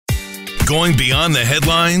Going beyond the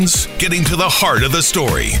headlines, getting to the heart of the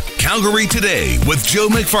story. Calgary Today with Joe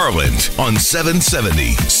McFarland on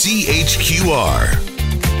 770 CHQR.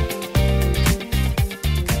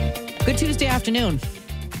 Good Tuesday afternoon.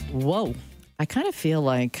 Whoa. I kind of feel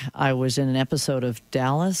like I was in an episode of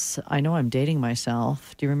Dallas. I know I'm dating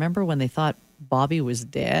myself. Do you remember when they thought Bobby was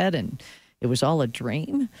dead and it was all a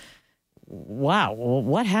dream? Wow,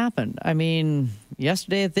 what happened? I mean,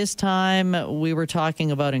 yesterday at this time, we were talking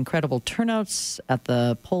about incredible turnouts at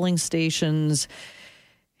the polling stations.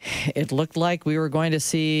 It looked like we were going to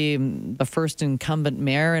see the first incumbent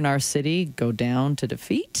mayor in our city go down to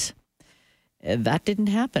defeat. That didn't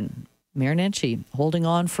happen. Mayor Nenshi holding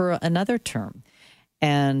on for another term.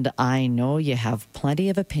 And I know you have plenty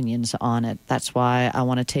of opinions on it. That's why I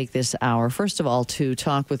want to take this hour, first of all, to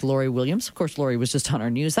talk with Lori Williams. Of course, Lori was just on our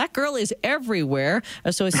news. That girl is everywhere.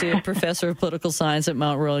 Associate Professor of Political Science at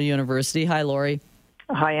Mount Royal University. Hi, Lori.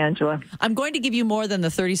 Hi, Angela. I'm going to give you more than the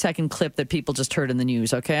 30-second clip that people just heard in the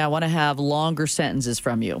news, okay? I want to have longer sentences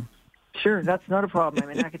from you. Sure, that's not a problem. I'm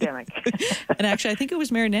an academic. And actually, I think it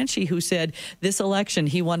was Mayor Nenshi who said this election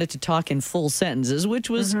he wanted to talk in full sentences, which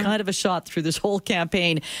was kind of a shot through this whole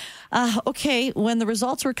campaign. Okay, when the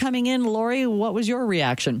results were coming in, Lori, what was your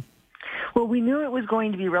reaction? Well, we knew it was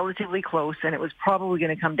going to be relatively close, and it was probably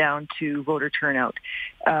going to come down to voter turnout.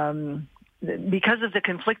 Because of the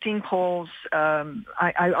conflicting polls,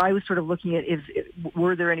 I was sort of looking at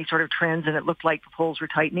were there any sort of trends, and it looked like the polls were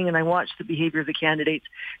tightening. And I watched the behavior of the candidates,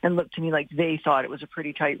 and looked to me like they thought it was a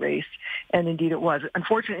pretty tight race, and indeed it was.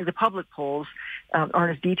 Unfortunately, the public polls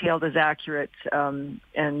aren't as detailed, as accurate,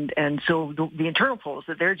 and so the internal polls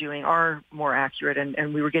that they're doing are more accurate,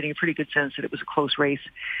 and we were getting a pretty good sense that it was a close race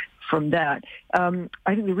from that.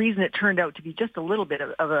 I think the reason it turned out to be just a little bit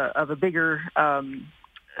of a bigger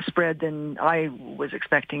spread than I was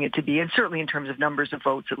expecting it to be, and certainly in terms of numbers of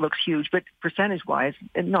votes, it looks huge, but percentage-wise,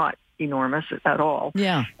 not enormous at all.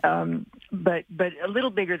 Yeah. But a little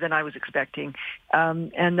bigger than I was expecting,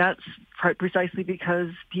 and that's precisely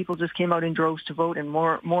because people just came out in droves to vote, and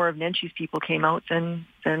more of Nenshi's people came out than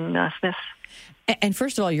Smith's. And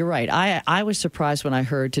first of all, you're right. I was surprised when I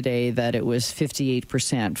heard today that it was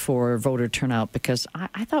 58% for voter turnout, because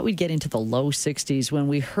I thought we'd get into the low 60s when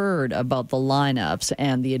we heard about the lineups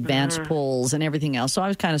and the advanced polls and everything else. So I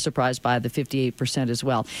was kind of surprised by the 58% as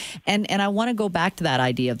well. And I want to go back to that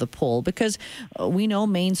idea of the poll, because we know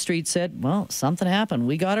Main Street said, well, something happened.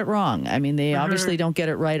 We got it wrong. I mean, they obviously don't get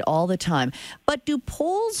it right all the time. But do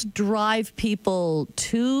polls drive people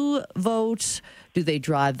to vote? Do they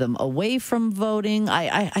drive them away from voting?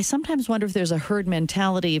 I sometimes wonder if there's a herd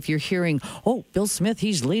mentality. If you're hearing, oh, Bill Smith,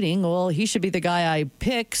 he's leading. Well, he should be the guy I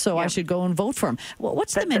pick, so I should go and vote for him. Well,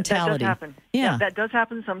 what's the mentality? That does happen. Yeah, that does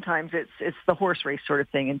happen sometimes. It's the horse race sort of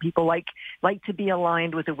thing, and people like to be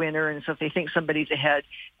aligned with a winner, and so if they think somebody's ahead,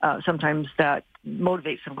 sometimes that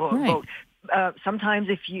motivates them to go and vote. Sometimes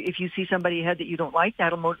if you see somebody ahead that you don't like,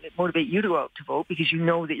 that'll motivate you to go out to vote, because you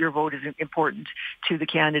know that your vote is important to the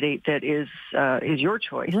candidate that is your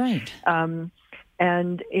choice. Right.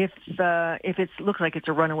 And if it looks like it's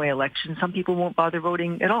a runaway election, some people won't bother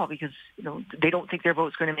voting at all, because they don't think their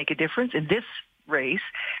vote's going to make a difference. In this race,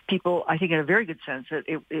 people, I think, had a very good sense that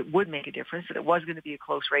it would make a difference, that it was going to be a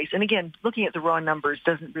close race. And again, looking at the raw numbers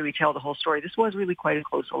doesn't really tell the whole story. This was really quite a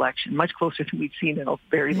close election, much closer than we'd seen in a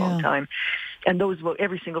very long time. And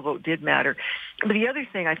every single vote did matter. But the other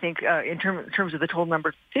thing, I think, in terms of the total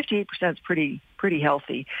number, 58% is pretty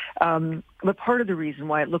healthy. But part of the reason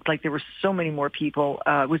why it looked like there were so many more people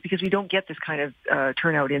was because we don't get this kind of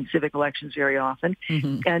turnout in civic elections very often.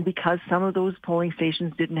 And because some of those polling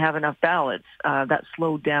stations didn't have enough ballots, that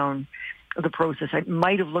slowed down the process. It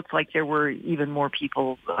might have looked like there were even more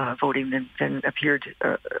people voting than appeared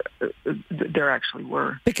there actually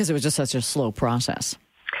were. Because it was just such a slow process.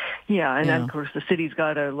 Yeah, and of course the city's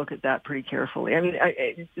got to look at that pretty carefully. I mean,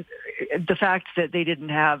 the fact that they didn't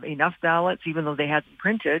have enough ballots, even though they had them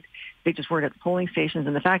printed, they just weren't at the polling stations,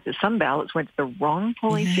 and the fact that some ballots went to the wrong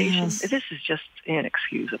polling stations, this is just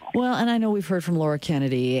inexcusable. Well, and I know we've heard from Laura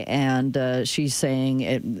Kennedy, and she's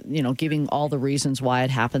saying, giving all the reasons why it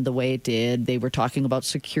happened the way it did. They were talking about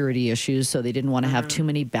security issues, so they didn't want to have too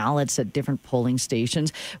many ballots at different polling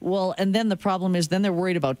stations. Well, and then the problem is then they're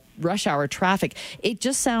worried about rush hour traffic. It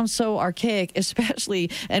just sounds so archaic, especially,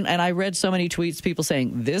 and I read so many tweets, people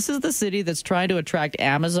saying, this is the city that's trying to attract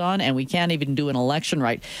Amazon, and we can't even do an election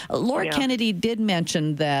right. Laura Kennedy did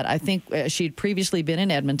mention that I think she'd previously been in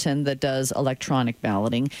Edmonton that does electronic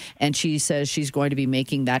balloting, and she says she's going to be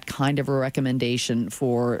making that kind of a recommendation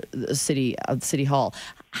for the City Hall.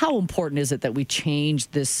 How important is it that we change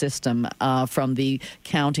this system from the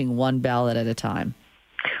counting one ballot at a time?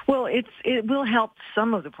 Well, it will help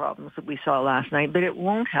some of the problems that we saw last night, but it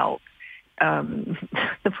won't help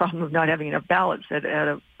the problem of not having enough ballots at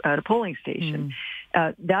a polling station.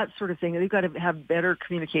 That sort of thing. They've got to have better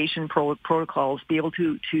communication protocols, be able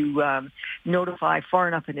to notify far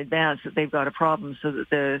enough in advance that they've got a problem, so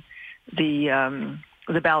that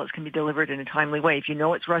the ballots can be delivered in a timely way. If you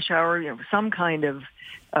know it's rush hour, some kind of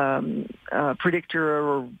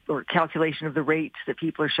predictor or calculation of the rates that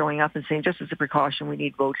people are showing up and saying, just as a precaution, we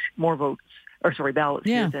need more ballots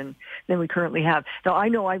here than we currently have. Now, I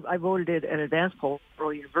know I voted at an advanced poll at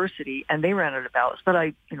Royal University, and they ran out of ballots, but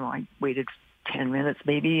I waited 10 minutes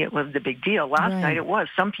maybe. It wasn't a big deal. Last night it was.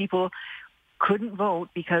 Some people couldn't vote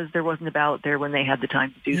because there wasn't a ballot there when they had the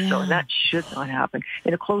time to do so, and that should not happen.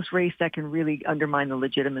 In a close race, that can really undermine the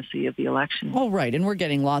legitimacy of the election. Oh, right, and we're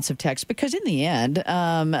getting lots of texts because in the end,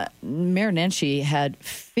 Mayor Nenshi had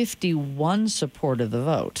 51 support of the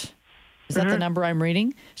vote. Is that the number I'm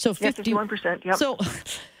reading? So 51%, yep. So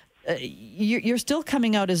you're still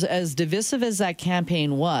coming out as divisive as that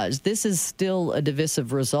campaign was. This is still a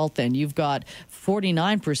divisive result then. You've got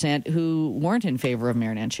 49% who weren't in favor of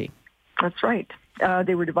Mayor Nenshi. That's right.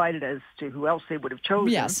 They were divided as to who else they would have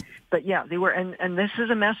chosen. Yes. But yeah, they were. And this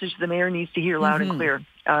is a message the mayor needs to hear loud and clear.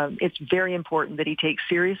 It's very important that he takes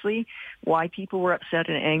seriously why people were upset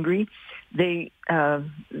and angry. They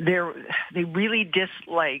really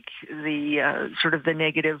dislike the sort of the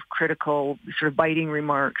negative, critical, sort of biting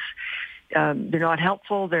remarks. They're not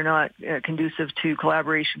helpful. They're not conducive to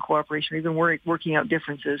collaboration, cooperation, or even working out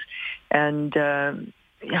differences. And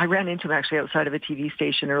I ran into him actually outside of a TV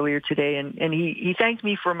station earlier today, and he thanked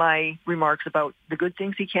me for my remarks about the good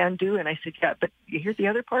things he can do. And I said, yeah, but here's the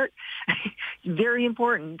other part. Very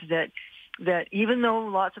important that even though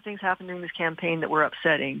lots of things happened during this campaign that were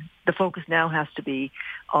upsetting, the focus now has to be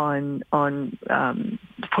on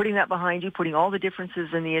putting that behind you, putting all the differences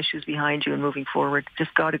and the issues behind you and moving forward.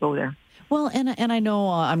 Just got to go there. Well, and I know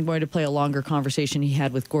I'm going to play a longer conversation he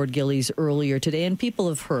had with Gord Gillies earlier today, and people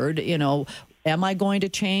have heard, am I going to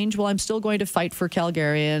change? Well, I'm still going to fight for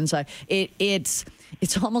Calgarians.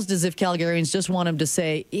 It's almost as if Calgarians just want him to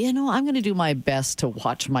say, I'm going to do my best to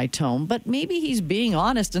watch my tone. But maybe he's being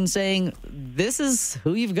honest and saying, this is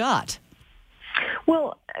who you've got.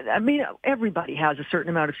 Well, I mean, everybody has a certain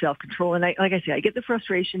amount of self-control. And like I say, I get the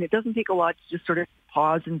frustration. It doesn't take a lot to just sort of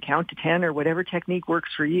pause and count to 10 or whatever technique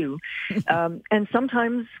works for you. And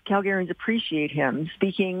sometimes Calgarians appreciate him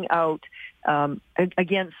speaking out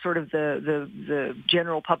against sort of the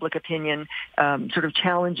general public opinion, sort of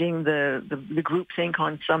challenging the groupthink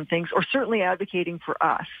on some things, or certainly advocating for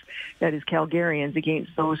us, that is Calgarians,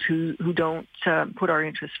 against those who don't put our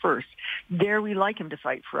interests first. There we like him to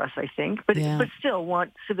fight for us, I think, but still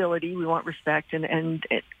want civility, we want respect, and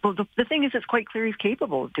the thing is, it's quite clear he's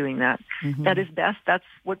capable of doing that. At his best, that's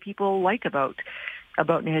what people like about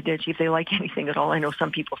Nenshi, if they like anything at all. I know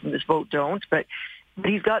some people from this vote don't, but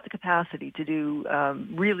he's got the capacity to do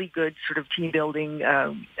really good sort of team building,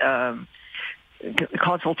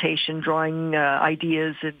 consultation, drawing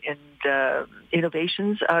ideas and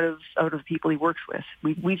innovations out of the people he works with.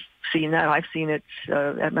 We've seen that. I've seen it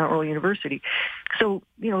at Mount Royal University. So,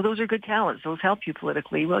 those are good talents. Those help you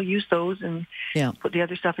politically. Well, use those and put the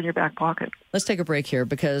other stuff in your back pocket. Let's take a break here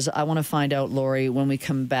because I want to find out, Lori, when we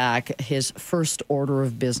come back, his first order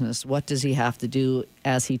of business. What does he have to do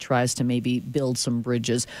as he tries to maybe build some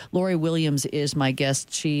bridges? Lori Williams is my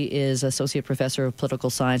guest. She is Associate Professor of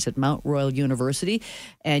Political Science at Mount Royal University.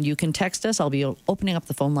 And you can text us. I'll be opening up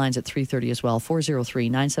the phone lines at 3:30 as well,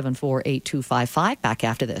 403-974-8255. Back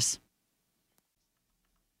after this.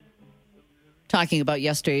 Talking about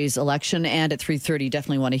yesterday's election, and at 3:30,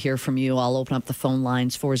 definitely want to hear from you. I'll open up the phone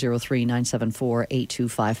lines,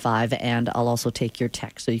 403-974-8255, and I'll also take your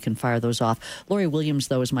text, so you can fire those off. Lori Williams,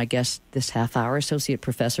 though, is my guest this half hour, Associate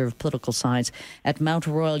Professor of Political Science at Mount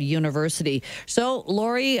Royal University. So,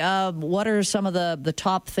 Lori, what are some of the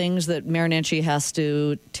top things that Mayor Nenshi has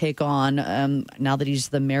to take on now that he's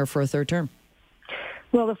the mayor for a third term?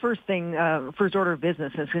 Well, the first thing, first order of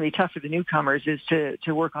business, and it's going to be tough for the newcomers, is to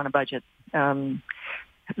work on a budget. There's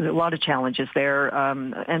a lot of challenges there,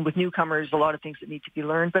 and with newcomers, a lot of things that need to be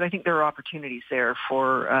learned. But I think there are opportunities there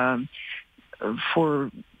for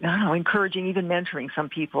encouraging, even mentoring some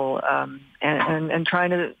people, and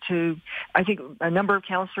trying to. I think a number of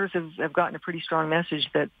councillors have gotten a pretty strong message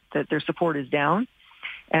that their support is down.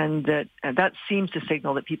 And that seems to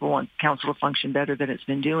signal that people want council to function better than it's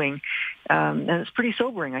been doing. And it's pretty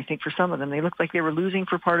sobering, I think, for some of them. They looked like they were losing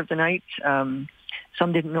for part of the night.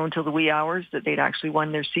 Some didn't know until the wee hours that they'd actually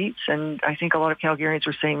won their seats. And I think a lot of Calgarians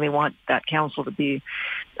were saying they want that council to be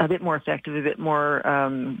a bit more effective, a bit more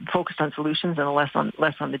focused on solutions and less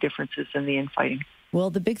on the differences and the infighting. Well,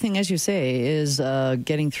 the big thing, as you say, is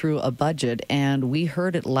getting through a budget. And we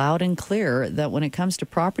heard it loud and clear that when it comes to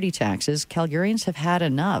property taxes, Calgarians have had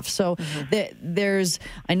enough. So there's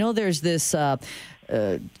this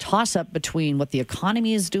toss-up between what the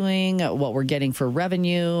economy is doing, what we're getting for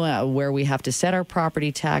revenue, where we have to set our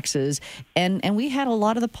property taxes. And we had a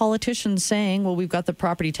lot of the politicians saying, well, we've got the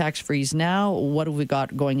property tax freeze now. What have we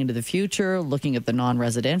got going into the future? Looking at the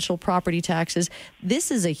non-residential property taxes. This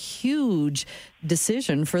is a huge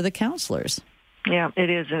decision for the councillors. Yeah, it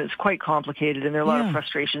is, and it's quite complicated, and there are a lot of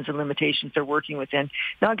frustrations and limitations they're working within.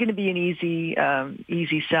 Not going to be an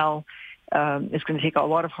easy sell. It's going to take a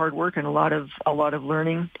lot of hard work and a lot of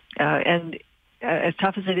learning. And as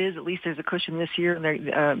tough as it is, at least there's a cushion this year. And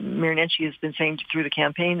Mayor Nenshi has been saying through the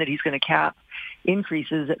campaign that he's going to cap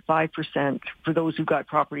increases at 5% for those who've got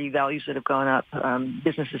property values that have gone up,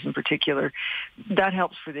 businesses in particular. That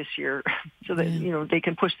helps for this year, so that they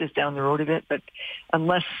can push this down the road a bit. But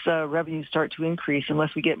unless revenues start to increase,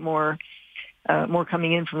 unless we get more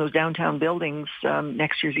coming in from those downtown buildings,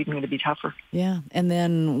 next year's even going to be tougher. Yeah, and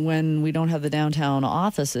then when we don't have the downtown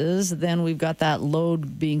offices, then we've got that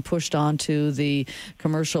load being pushed onto the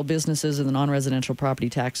commercial businesses and the non-residential property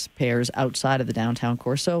taxpayers outside of the downtown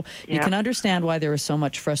core. So you can understand why there is so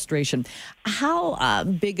much frustration. How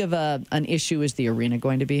big of an issue is the arena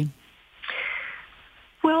going to be?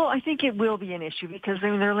 Well, I think it will be an issue because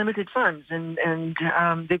they're limited funds, and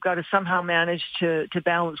they've got to somehow manage to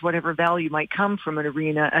balance whatever value might come from an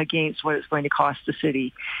arena against what it's going to cost the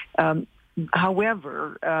city.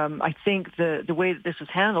 However, I think the way that this was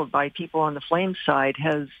handled by people on the Flames side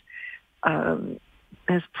has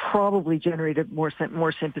probably generated more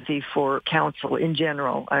sympathy for council in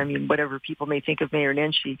general. I mean, whatever people may think of Mayor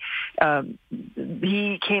Nenshi,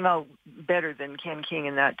 he came out better than Ken King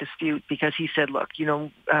in that dispute because he said, look,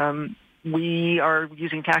 we are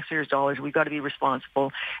using taxpayers' dollars. We've got to be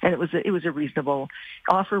responsible. And it was a reasonable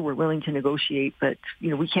offer. We're willing to negotiate, but,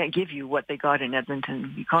 we can't give you what they got in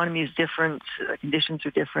Edmonton. The economy is different. Conditions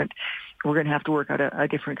are different. We're going to have to work out a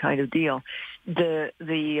different kind of deal. The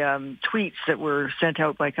tweets that were sent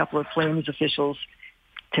out by a couple of Flames officials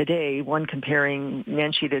today, one comparing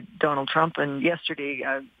Nenshi to Donald Trump, and yesterday,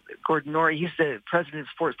 Gordon Norrie, he's the president of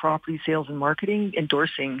Sports Property Sales and Marketing,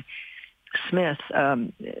 endorsing Smith,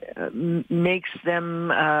 makes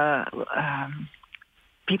them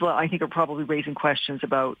people I think are probably raising questions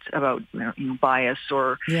about bias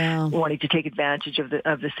or wanting to take advantage of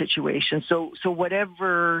the situation. So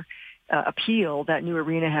whatever appeal that new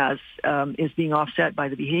arena has is being offset by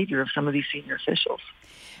the behavior of some of these senior officials.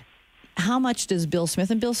 How much does Bill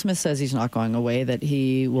Smith, and Bill Smith says he's not going away, that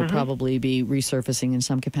he will probably be resurfacing in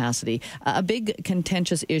some capacity. A big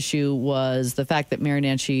contentious issue was the fact that Mayor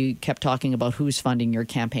Nenshi kept talking about who's funding your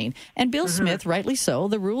campaign. And Bill Smith, rightly so,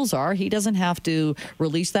 the rules are he doesn't have to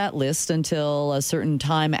release that list until a certain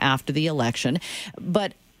time after the election.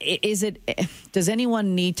 But does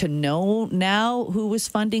anyone need to know now who was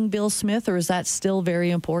funding Bill Smith, or is that still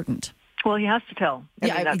very important? Well, he has to tell.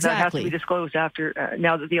 Exactly. That has to be disclosed after,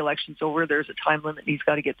 now that the election's over. There's a time limit. He's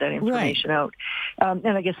got to get that information out. And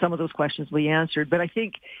I guess some of those questions will be answered. But I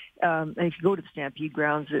think if you go to the Stampede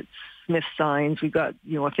grounds, it's Smith signs. We've got,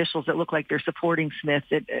 officials that look like they're supporting Smith.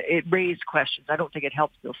 It raised questions. I don't think it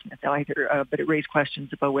helped Bill Smith either, but it raised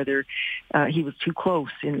questions about whether he was too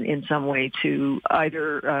close in some way to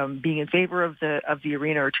either being in favor of the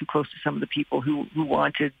arena or too close to some of the people who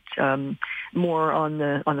wanted more on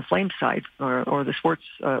the Flames side or the sports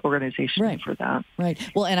organization for that. Right.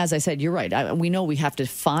 Well, and as I said, you're right. We know we have to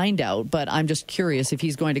find out, but I'm just curious if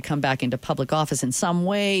he's going to come back into public office in some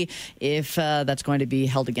way, if that's going to be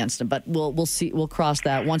held against him. But we'll see. We'll cross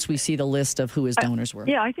that once we see the list of who his donors were.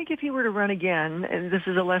 Yeah, I think if he were to run again, and this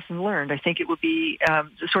is a lesson learned, I think it would be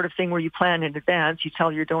the sort of thing where you plan in advance. You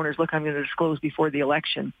tell your donors, look, I'm going to disclose before the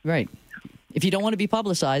election. Right. If you don't want to be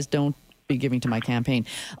publicized, don't be giving to my campaign.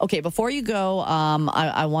 Okay, before you go,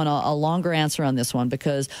 I want a longer answer on this one,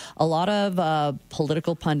 because a lot of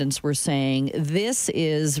political pundits were saying this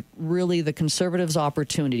is really the Conservatives'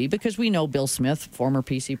 opportunity, because we know Bill Smith, former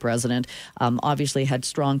PC president, obviously had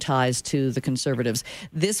strong ties to the Conservatives.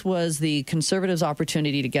 This was the Conservatives'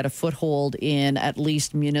 opportunity to get a foothold in at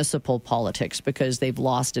least municipal politics, because they've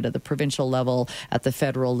lost it at the provincial level, at the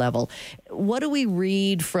federal level. What do we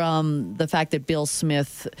read from the fact that Bill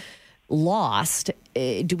Smith lost.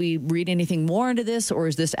 Do we read anything more into this, or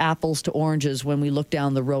is this apples to oranges when we look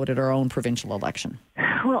down the road at our own provincial election?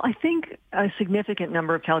 Well, I think a significant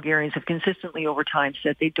number of Calgarians have consistently over time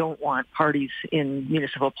said they don't want parties in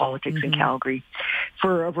municipal politics in Calgary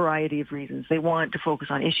for a variety of reasons. They want to focus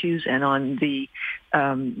on issues and on the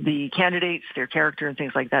candidates, their character and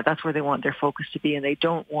things like that. That's where they want their focus to be, and they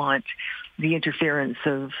don't want the interference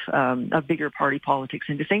of bigger party politics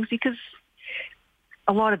into things, because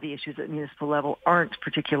a lot of the issues at municipal level aren't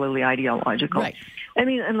particularly ideological. Right. I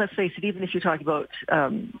mean, and let's face it, even if you're talking about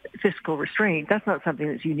fiscal restraint, that's not something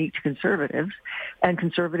that's unique to conservatives, and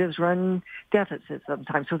conservatives run deficits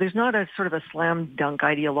sometimes. So there's not a sort of a slam dunk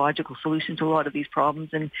ideological solution to a lot of these problems,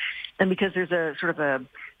 and because there's a sort of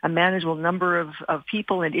a manageable number of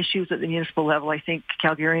people and issues at the municipal level, I think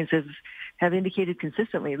Calgarians have indicated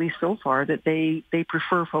consistently, at least so far, that they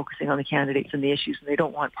prefer focusing on the candidates and the issues, and they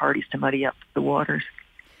don't want parties to muddy up the waters.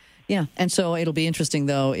 Yeah, and so it'll be interesting,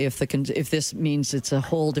 though, if this means it's a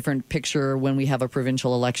whole different picture when we have a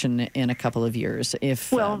provincial election in a couple of years.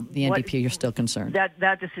 If the NDP are still concerned,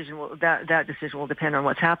 that decision will depend on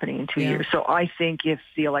what's happening in 2 years. So I think if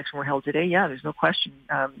the election were held today, there's no question.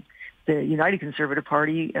 The United Conservative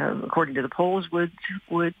Party, according to the polls, would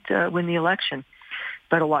win the election.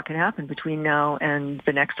 But a lot can happen between now and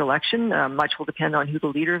the next election. Much will depend on who the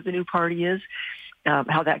leader of the new party is,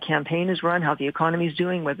 how that campaign is run, how the economy is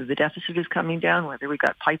doing, whether the deficit is coming down, whether we've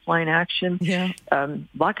got pipeline action. Yeah. A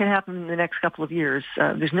lot can happen in the next couple of years.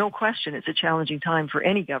 There's no question it's a challenging time for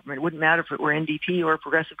any government. It wouldn't matter if it were NDP or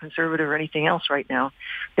Progressive Conservative or anything else right now.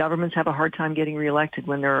 Governments have a hard time getting reelected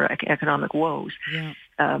when there are economic woes. Yeah.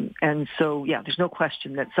 And so, there's no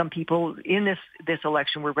question that some people in this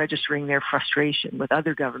election were registering their frustration with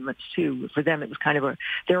other governments too. For them, it was kind of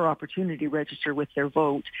their opportunity to register with their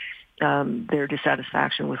vote their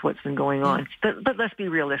dissatisfaction with what's been going on. But let's be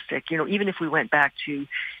realistic. Even if we went back to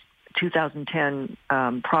 2010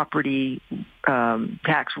 property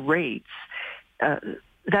tax rates,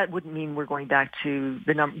 that wouldn't mean we're going back to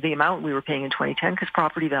the amount we were paying in 2010, because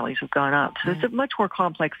property values have gone up. So it's a much more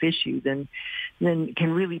complex issue than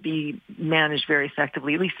can really be managed very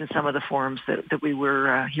effectively, at least in some of the forums that we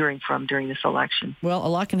were hearing from during this election. Well, a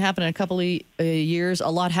lot can happen in a couple of years. A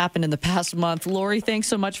lot happened in the past month. Lori, thanks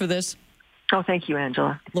so much for this. Oh, thank you,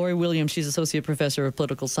 Angela. Lori Williams, she's Associate Professor of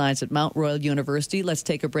Political Science at Mount Royal University. Let's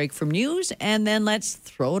take a break from news, and then let's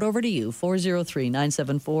throw it over to you.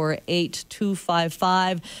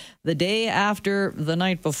 403-974-8255. The day after the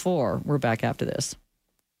night before. We're back after this.